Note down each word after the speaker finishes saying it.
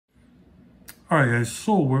All right, guys,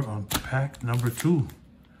 so we're on pack number 2.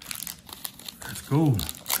 Let's go.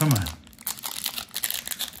 Come on.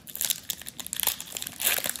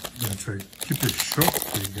 I'm gonna try to keep this short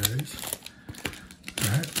for you guys.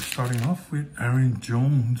 All right, we're starting off with Aaron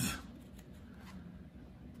Jones,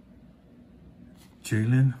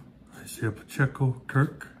 Jalen, Isaiah Pacheco,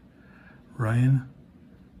 Kirk, Ryan,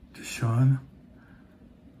 Deshaun,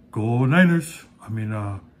 Go Niners. I mean,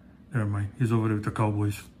 never mind. He's over there with the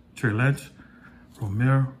Cowboys. Trey Lance,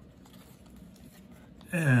 Romero,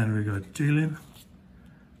 and we got Jalen,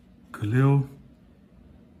 Khalil,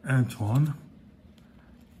 Antoine.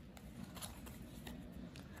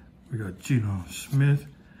 We got Geno Smith.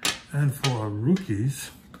 And for our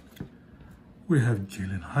rookies, we have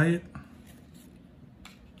Jalen Hyatt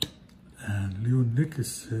and Leo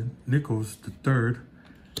Nichols III.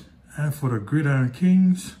 And for the Gridiron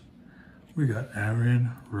Kings, we got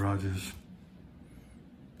Aaron Rodgers.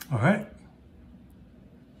 All right.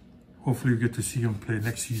 Hopefully we get to see him play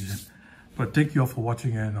next season. But thank you all for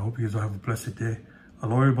watching, and I hope you guys all have a blessed day.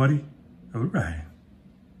 Hello, everybody. All right.